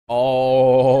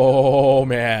Oh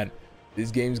man, this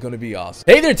game's gonna be awesome.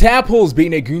 Hey there, Tadpoles,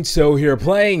 Breehn Ho here,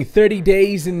 playing 30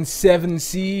 Days in 7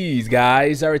 Seas,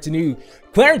 guys. Alright, it's a new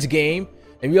Clarence game,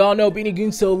 and we all know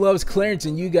Breehn Ho loves Clarence,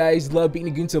 and you guys love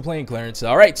Breehn Ho playing Clarence.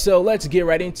 Alright, so let's get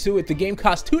right into it. The game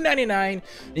costs $2.99, and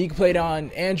you can play it on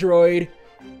Android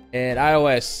and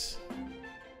iOS.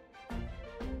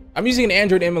 I'm using an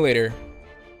Android emulator,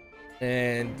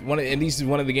 and this is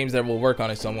one of the games that will work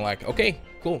on it, so I'm like, okay,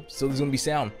 cool, so there's gonna be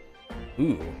sound.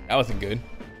 Ooh, that wasn't good.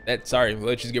 Sorry,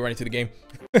 let's just get right into the game.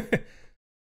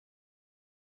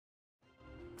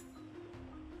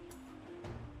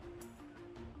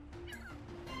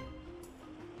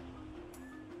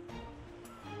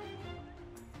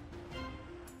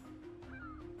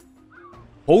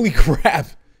 Holy crap.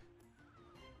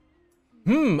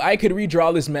 I could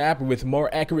redraw this map with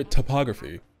more accurate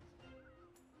topography.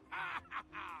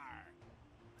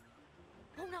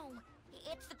 Oh no,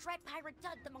 it's the dread pirate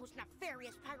Dud, the most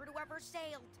nefarious pirate who ever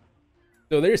sailed.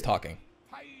 So there's talking.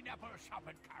 Pineapple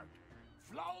shopping cart,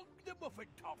 flog the muffin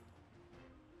top.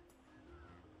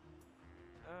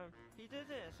 He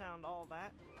didn't sound all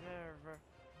that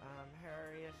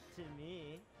hilarious to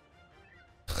me.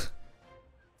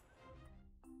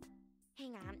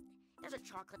 Hang on, there's a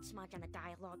chocolate smudge on a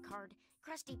dialogue card.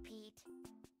 Crusty Pete.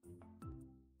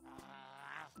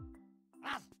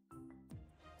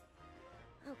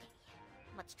 Okay,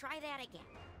 let's try that again.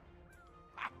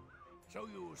 So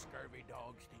you scurvy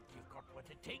dogs think you've got what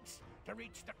it takes to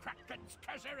reach the Kraken's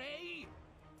treasure, eh?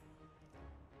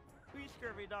 We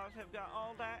scurvy dogs have got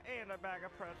all that and a bag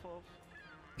of pretzels.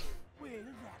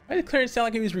 Why did Clarence sound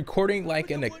like he was recording like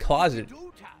in a closet?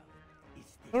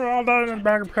 They're all that in a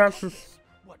bag of pretzels.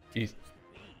 Jeez.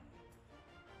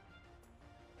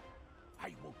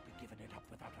 I won't be giving it up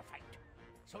without a fight.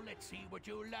 So let's see what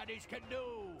you laddies can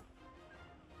do.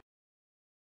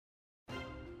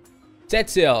 Set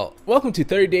sail. Welcome to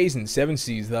 30 Days in 7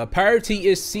 Seas, the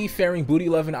pirateous, seafaring,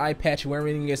 booty-loving, eye-patch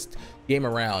wearingest game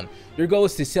around. Your goal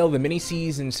is to sail the many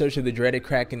seas in search of the dreaded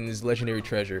Kraken's legendary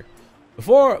treasure.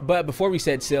 Before we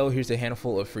set sail, here's a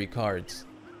handful of free cards.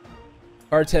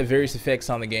 Cards have various effects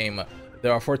on the game.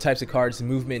 There are 4 types of cards: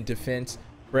 movement, defense,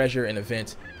 treasure, and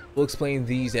event. We'll explain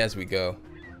these as we go.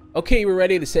 Okay, we're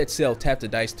ready to set sail. Tap the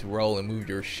dice to roll and move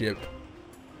your ship.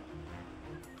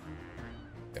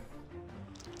 Okay.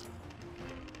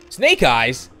 Snake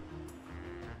eyes?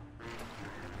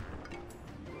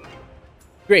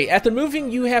 Great. After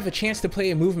moving, you have a chance to play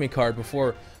a movement card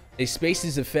before a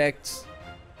space's effects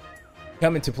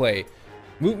come into play.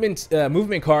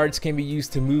 Movement cards can be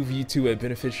used to move you to a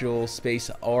beneficial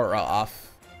space or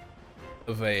off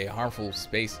of a harmful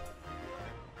space.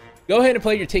 Go ahead and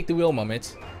play your take the wheel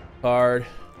moment card.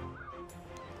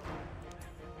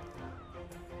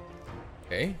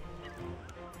 Okay.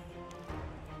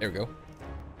 There we go.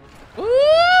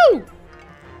 Woo!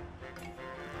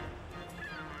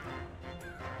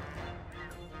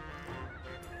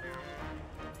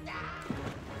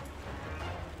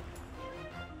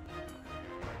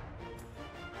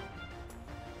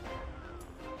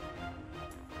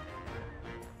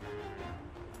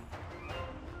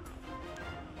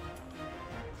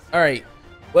 All right,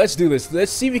 let's do this.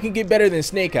 Let's see if we can get better than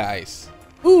Snake Eyes.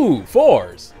 Ooh,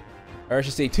 4s. Or I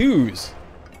should say 2s.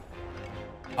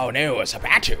 Oh no, it's a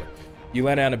battle. You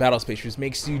land on a battle space, which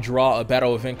makes you draw a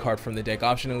battle event card from the deck.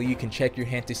 Optionally, you can check your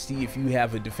hand to see if you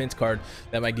have a defense card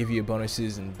that might give you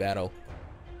bonuses in battle.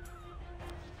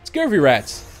 Scurvy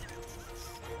rats.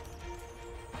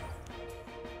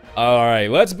 All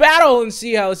right, let's battle and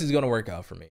see how this is going to work out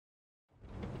for me.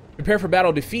 Prepare for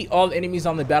battle. Defeat all enemies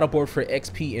on the battle board for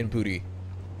XP and booty.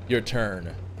 Your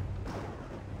turn.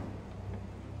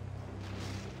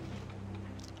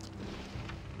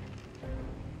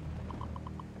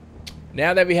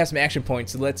 Now that we have some action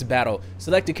points, let's battle.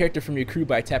 Select a character from your crew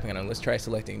by tapping on him. Let's try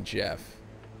selecting Jeff.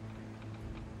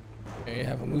 There you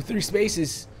have him. Move 3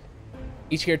 spaces.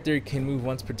 Each character can move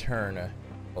once per turn.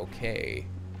 Okay.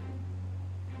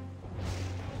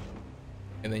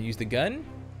 And then use the gun.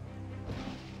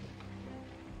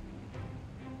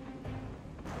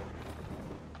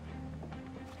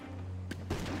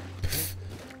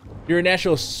 You're a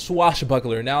natural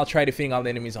swashbuckler. Now I'll try defeating all the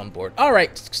enemies on board.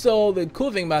 Alright, so the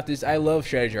cool thing about this, I love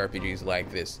strategy RPGs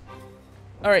like this.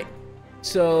 Alright,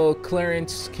 so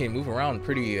Clarence can move around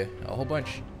a whole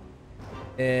bunch.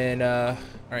 And,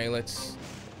 alright, let's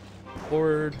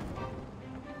forward.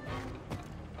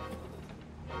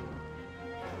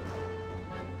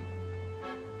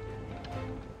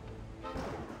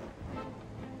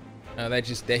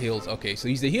 That heals. Okay, so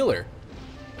he's the healer.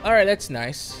 Alright, that's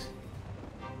nice.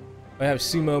 I have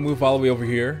Sumo move all the way over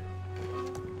here.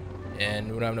 And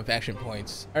we don't have enough action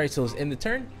points. Alright, so let's end the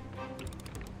turn.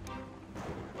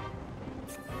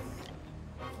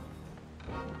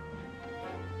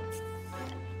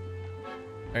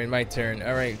 Alright, my turn.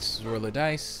 Alright, let's roll the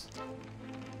dice.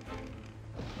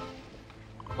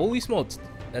 Holy smokes,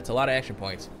 that's a lot of action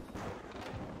points.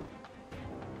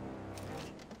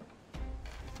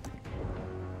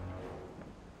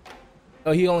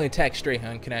 Oh, he only attacks straight,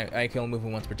 huh? I can only move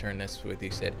him once per turn, that's what they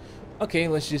said. Okay,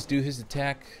 let's just do his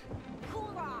attack.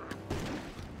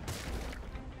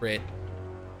 Crit.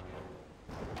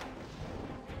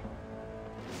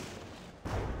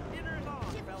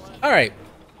 Alright.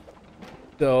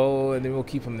 So, and then we'll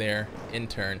keep him there in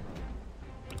turn.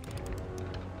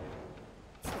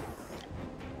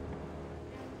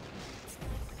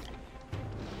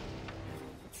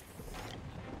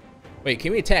 Wait,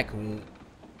 can we attack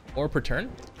more per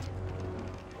turn?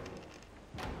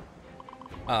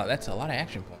 Oh, that's a lot of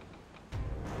action points.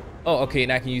 Oh, okay,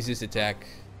 now I can use this attack.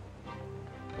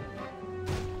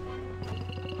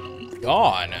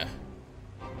 Gone.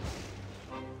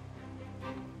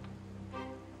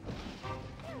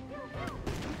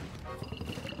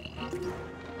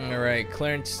 Alright,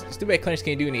 Clarence. It's too bad Clarence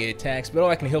can't do any attacks, but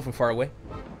I can heal from far away.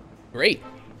 Great.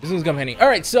 This one's come handy.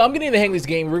 Alright, so I'm getting the hang of this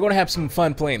game. We're going to have some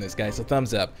fun playing this, guys, so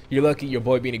thumbs up. You're lucky your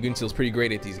boy being a Goonsil is pretty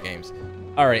great at these games.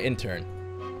 Alright, in turn.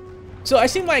 So I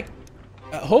seem like,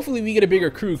 hopefully we get a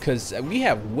bigger crew, because we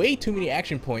have way too many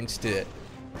action points to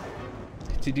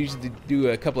do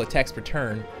a couple attacks per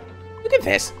turn. Look at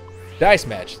this. Dice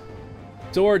match.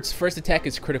 Swords, first attack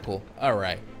is critical.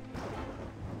 Alright.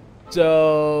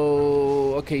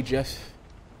 So, okay, Jeff.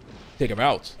 Take him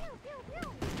out.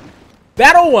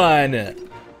 Battle 1!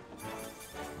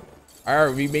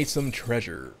 Alright, we made some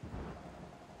treasure.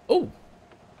 Oh.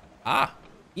 Ah.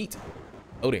 Eat.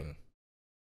 Loading.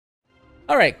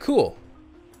 Alright, cool.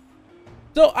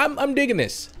 So, I'm digging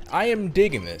this. I am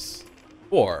digging this.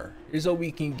 4. Here's how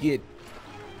we can get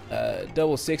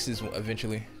double sixes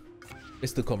eventually.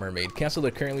 Mystical Mermaid. Cancel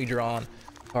the currently drawn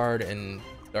card and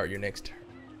start your next turn.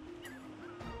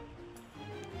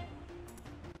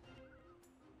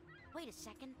 Wait a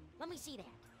second. Let me see that.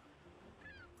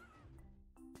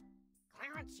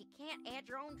 Clarence, you can't add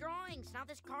your own drawings. Now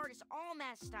this card is all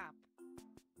messed up.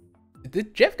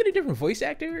 Did Jeff get a different voice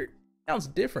actor? Sounds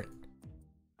different.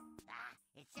 Ah,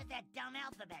 it's just that dumb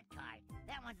alphabet card.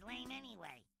 That one's lame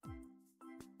anyway.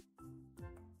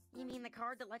 You mean the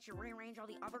card that lets you rearrange all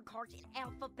the other cards in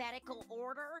alphabetical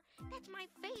order? That's my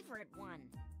favorite one.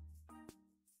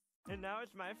 And now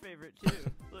it's my favorite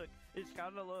too. Look, it's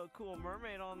got a little cool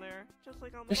mermaid on there, just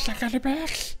like on the It's like on the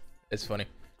back. It's funny.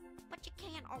 But you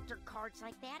can't alter cards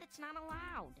like that. It's not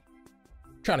allowed.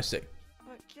 Trying to say.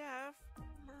 But Jeff,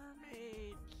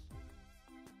 mermaids.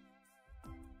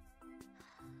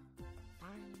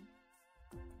 Fine.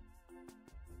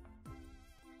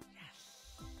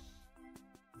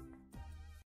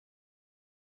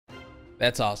 Yes.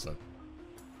 That's awesome.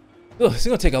 Ugh, it's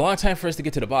gonna take a long time for us to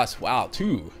get to the boss. Wow,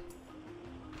 2.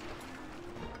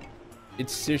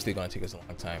 It's seriously gonna take us a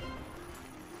long time.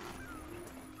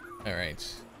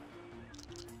 Alright.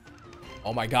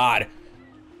 Oh my god.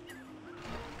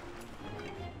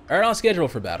 Alright, on schedule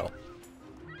for battle.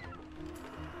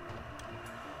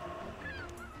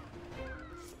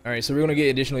 Alright, so we're gonna get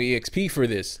additional EXP for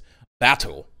this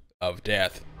battle of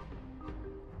death.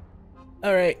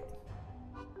 Alright.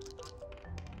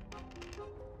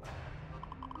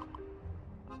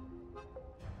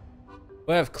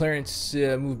 We'll have Clarence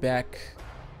move back.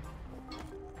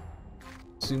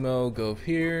 Sumo go up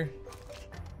here.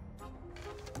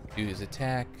 Do his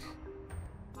attack.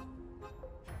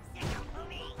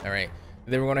 Alright.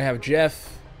 Then we're going to have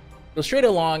Jeff go straight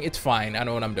along. It's fine. I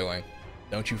know what I'm doing.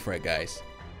 Don't you fret, guys.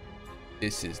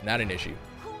 This is not an issue.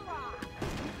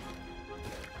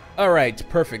 Alright,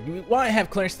 perfect. We want to have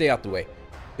Clarence stay out the way,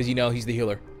 because you know he's the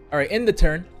healer. Alright, end the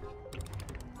turn.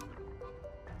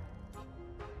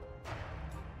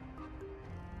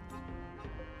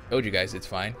 Told you guys it's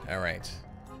fine. Alright.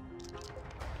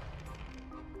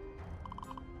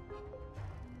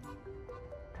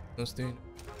 Let's do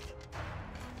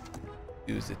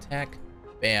his attack.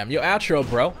 Bam. Yo, outro,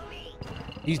 bro.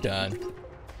 He's done.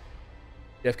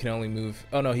 Jeff can only move.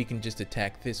 Oh no, he can just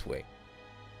attack this way.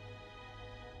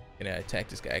 Can I attack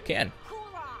this guy? I can.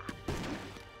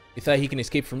 He thought he can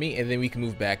escape from me, and then we can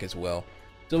move back as well.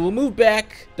 So we'll move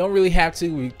back. Don't really have to.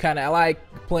 We kind of, I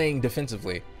like playing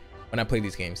defensively when I play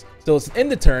these games. So it's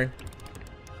end the turn.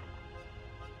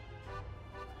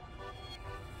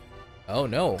 Oh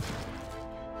no.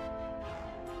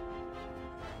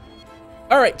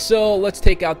 Alright, so let's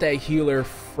take out that healer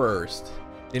first.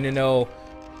 Didn't know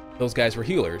those guys were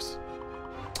healers.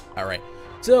 Alright,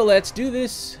 so let's do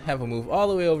this. Have a move all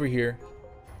the way over here.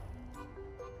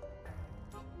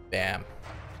 Bam.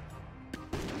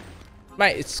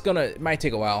 It might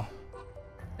take a while.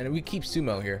 And we keep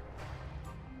Sumo here.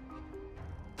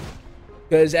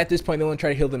 Because at this point, they want to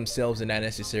try to heal themselves and not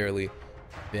necessarily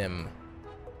them.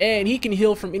 And he can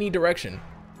heal from any direction.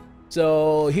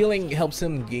 So healing helps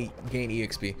him gain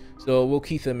EXP. So we'll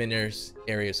keep them in their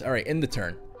areas. Alright, end the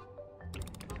turn.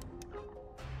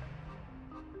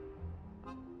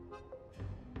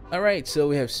 Alright, so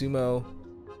we have Sumo.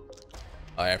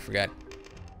 Oh, I forgot.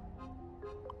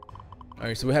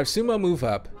 Alright, so we have Sumo move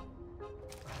up.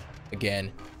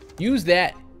 Again. Use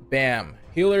that. Bam.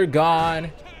 Healer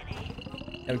gone.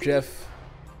 Have Jeff.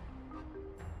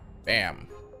 Bam.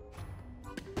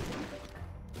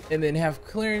 And then have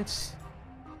Clarence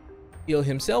heal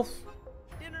himself.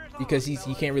 Because he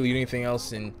can't really do anything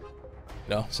else, and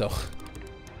so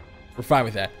we're fine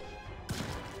with that.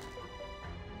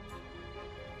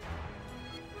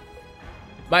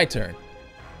 My turn.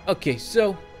 Okay,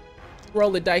 so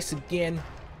roll the dice again.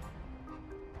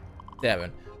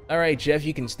 7. Alright, Jeff,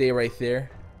 you can stay right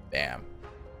there. Bam.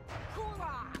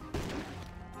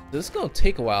 This is gonna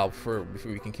take a while before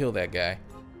we can kill that guy.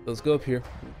 So let's go up here.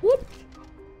 Whoop.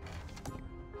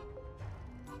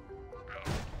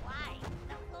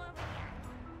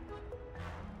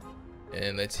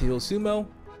 And let's heal Sumo.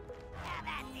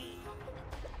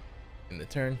 In the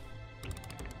turn.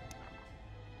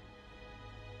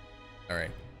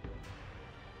 Alright.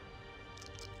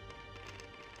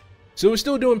 So we're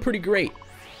still doing pretty great.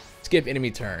 Skip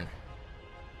enemy turn.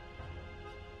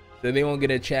 So they won't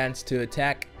get a chance to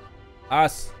attack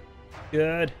us.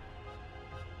 Good.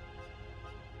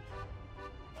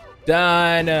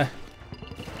 Done.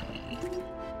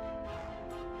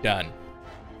 Done.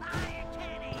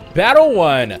 Battle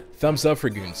 1. Thumbs up for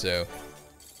Gunso.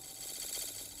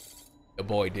 The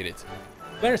boy did it.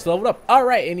 Clarence leveled up.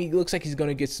 Alright, and he looks like he's going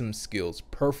to get some skills.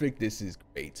 Perfect. This is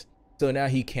great. So now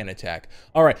he can attack.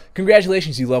 Alright,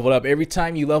 congratulations, you leveled up. Every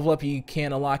time you level up, you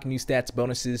can unlock new stats,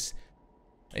 bonuses,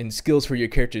 and skills for your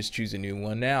characters. Choose a new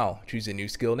one now. Choose a new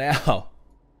skill now.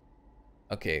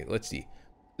 Okay, let's see.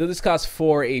 So this costs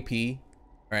 4 AP,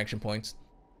 or action points.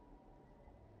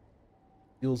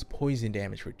 Deals poison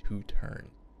damage for 2 turns.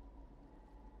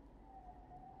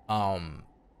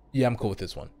 Yeah, I'm cool with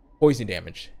this one. Poison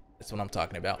damage. That's what I'm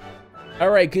talking about.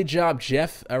 Alright, good job,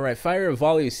 Jeff. Alright, fire a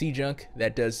volley of sea junk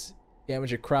that does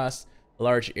damage across a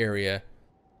large area,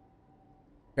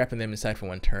 trapping them inside for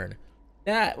 1 turn.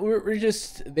 Nah, we're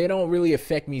just, they don't really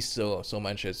affect me so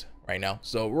much as right now.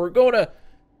 So we're going to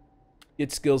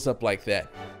get skills up like that.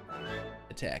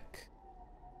 Attack.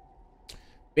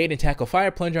 Bait and tackle.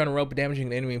 Fire plunger on a rope, damaging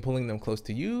the enemy and pulling them close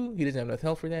to you. He doesn't have enough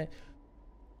health for that.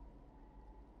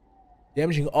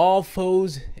 Damaging all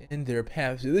foes in their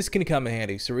path. So this can come in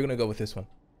handy, so we're gonna go with this one.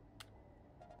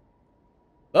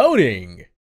 Loading.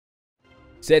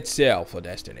 Set sail for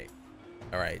destiny.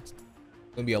 Alright. It's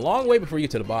gonna be a long way before you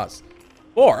get to the boss.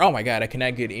 4. Oh my god, I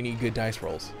cannot get any good dice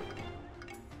rolls.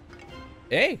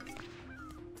 Hey.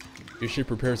 Your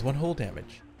ship repairs 1 hull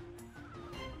damage.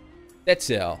 Set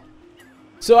sail.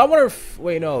 So I wonder if,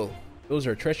 wait, no. Those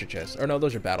are treasure chests. Or no,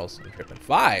 those are battles. I'm tripping.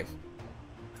 5.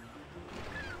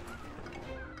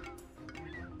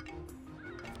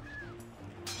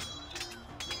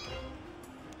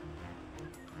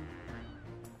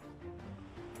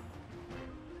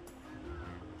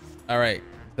 Alright,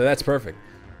 so that's perfect.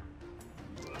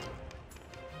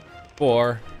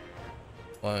 4.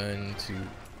 1, 2,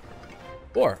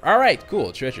 4. Alright,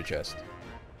 cool. Treasure chest.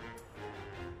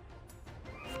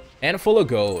 And full of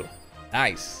gold.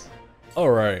 Nice.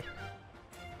 Alright.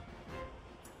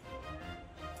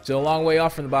 So a long way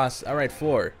off from the boss. Alright,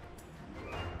 4.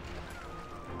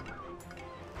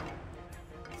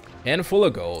 And full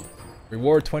of gold.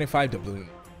 Reward 25 doubloons.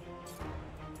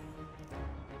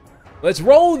 Let's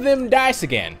roll them dice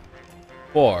again.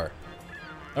 4.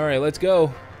 Alright, let's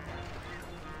go.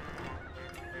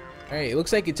 Alright, it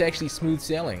looks like it's actually smooth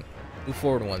sailing. Move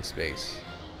forward 1 space.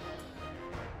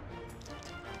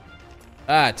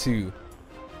 2.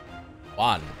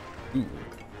 1. 2.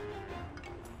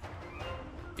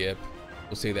 Yep.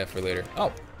 We'll save that for later.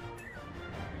 Oh.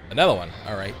 Another one.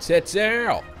 Alright, set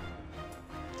sail.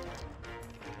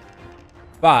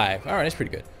 5. Alright, that's pretty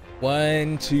good.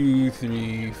 1, 2,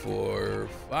 3, 4,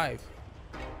 5.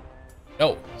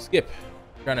 No, skip.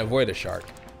 Trying to avoid a shark.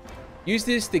 Use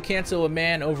this to cancel a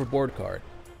man overboard card.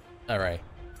 Alright.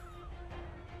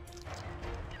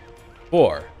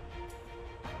 4.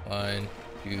 1,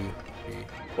 2, 3,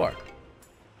 4.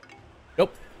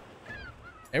 Nope.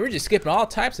 And we're just skipping all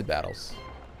types of battles.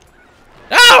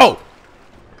 No!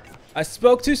 I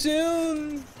spoke too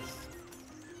soon.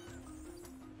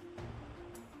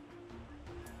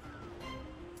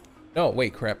 No,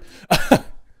 wait, crap.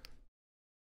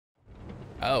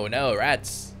 Oh no,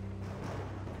 rats.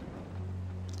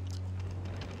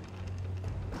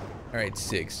 Alright,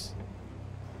 6.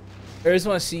 I just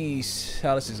want to see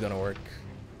how this is gonna work.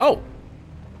 Oh!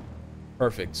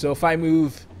 Perfect. So if I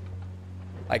move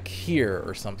like here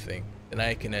or something, then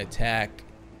I can attack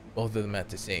both of them at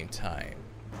the same time.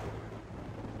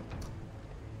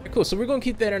 Alright, cool. So we're gonna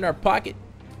keep that in our pocket.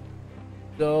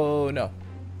 So no.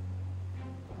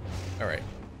 Alright.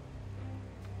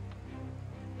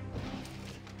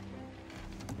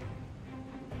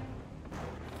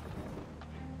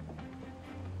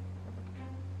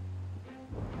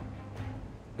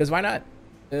 Because why not?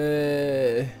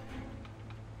 This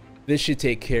should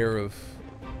take care of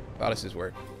how does this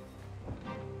work?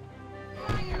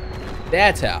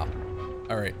 That's how.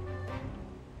 Alright.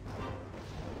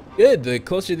 Good. The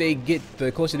closer they get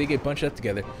bunched up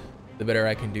together, the better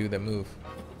I can do the move.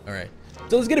 Alright.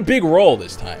 So let's get a big roll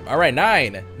this time. Alright,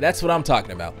 9. That's what I'm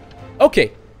talking about.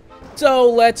 Okay.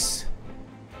 So let's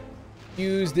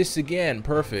use this again.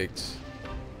 Perfect.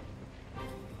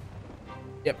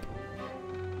 Yep.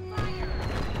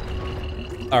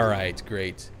 Alright,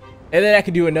 great. And then I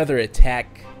can do another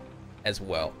attack as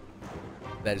well.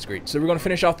 That is great. So we're going to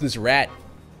finish off this rat.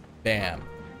 Bam.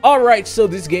 Alright, so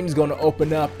this game is going to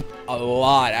open up a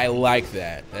lot. I like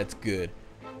that. That's good.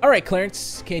 Alright,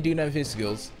 Clarence. Can't do none of his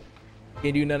skills.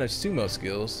 Can't do none of Sumo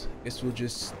skills. Guess we'll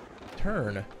just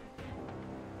turn.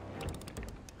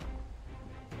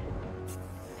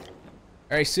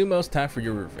 Alright, Sumo's time for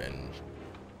your revenge.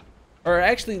 Or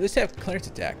actually, let's have Clarence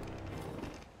attack.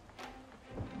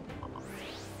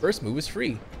 First move is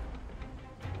free.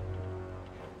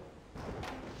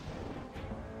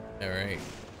 Alright.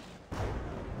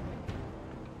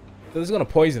 So this is gonna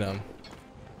poison him.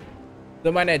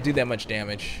 That might not do that much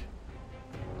damage.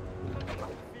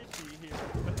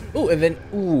 Ooh, and then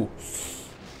ooh.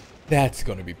 That's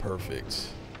gonna be perfect.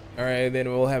 Alright, then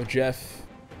we'll have Jeff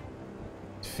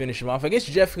finish him off. I guess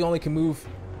Jeff only can move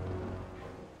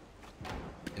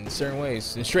in certain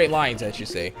ways. In straight lines, I should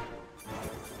say.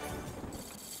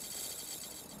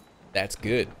 That's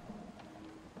good.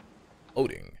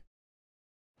 Loading.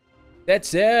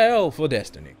 That's all for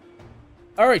Destiny.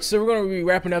 Alright, so we're going to be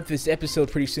wrapping up this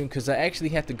episode pretty soon because I actually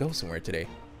have to go somewhere today.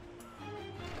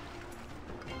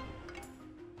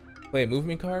 Play a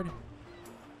movement card?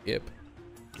 Yep.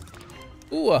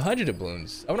 Ooh, 100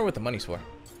 doubloons. I wonder what the money's for.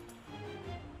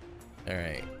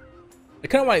 Alright. I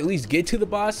kind of want to at least get to the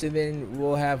boss and then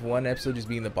we'll have one episode just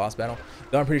being the boss battle.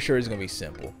 Though I'm pretty sure it's going to be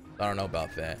simple. I don't know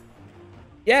about that.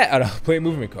 Yeah, I don't know. Play a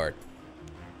movement card.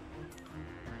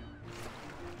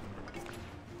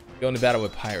 Go into battle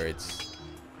with pirates.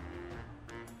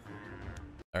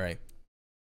 Alright.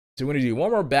 So we're going to do one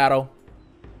more battle.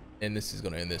 And this is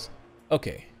going to end this.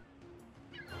 Okay.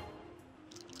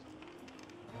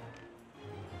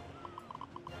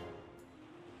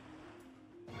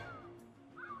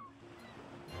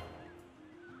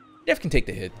 Jeff can take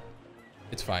the hit.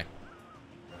 It's fine.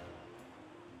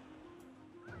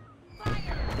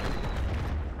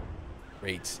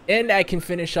 Great. And I can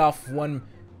finish off one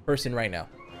person right now.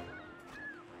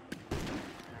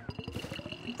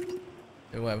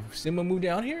 And we'll have Sumo move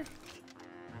down here.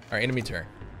 Alright, enemy turn.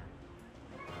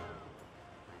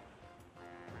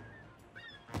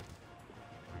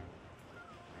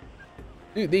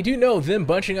 Dude, they do know them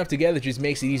bunching up together just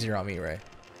makes it easier on me, right?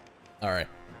 Alright.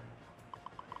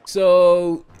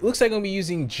 So, looks like I'm going to be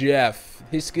using Jeff.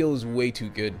 His skill is way too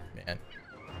good, man.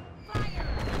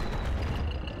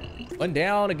 One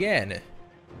down again.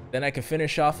 Then I can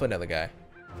finish off another guy.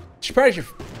 Probably should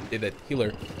did that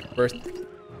healer first,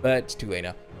 but it's too late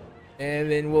now.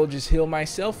 And then we'll just heal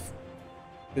myself.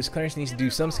 Because Clarence needs to do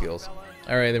some skills.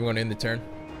 Alright, then we're going to end the turn.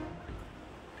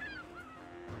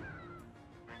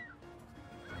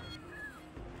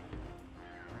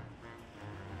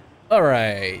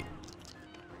 Alright.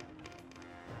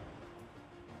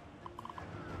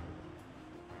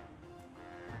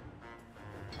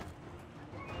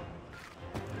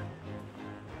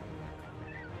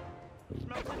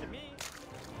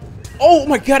 Oh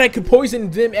my god, I could poison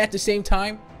them at the same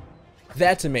time?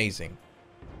 That's amazing.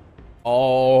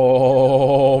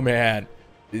 Oh man,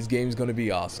 this game's gonna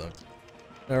be awesome.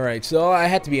 Alright, so I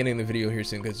have to be ending the video here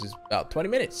soon because it's about 20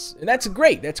 minutes. And that's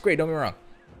great, don't get me wrong.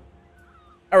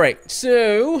 Alright,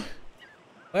 so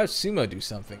we'll have Sumo do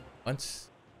something once.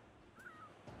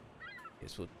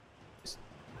 Guess we'll just...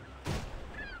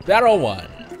 Battle 1.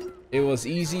 It was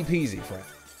easy peasy, friend.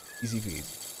 Easy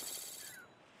peasy.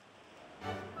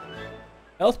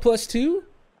 Health +2?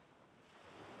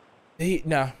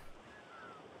 Nah.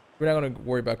 We're not going to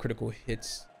worry about critical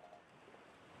hits.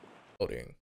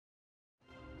 Loading.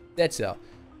 Dead cell.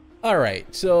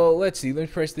 Alright, so let's see. Let me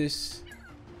press this.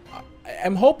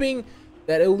 I'm hoping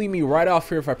that it'll lead me right off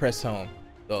here if I press home.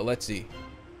 So let's see.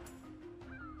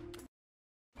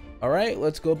 Alright,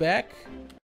 let's go back.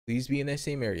 Please be in that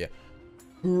same area.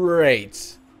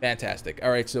 Great. Fantastic.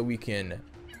 Alright, so we can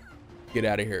get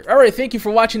out of here. Alright, thank you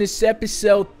for watching this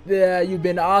episode. You've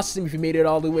been awesome. If you made it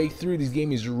all the way through, this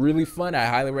game is really fun. I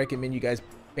highly recommend you guys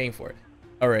paying for it.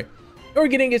 Alright. Or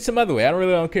getting it some other way. I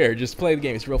don't care. Just play the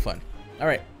game. It's real fun.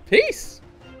 Alright. Peace.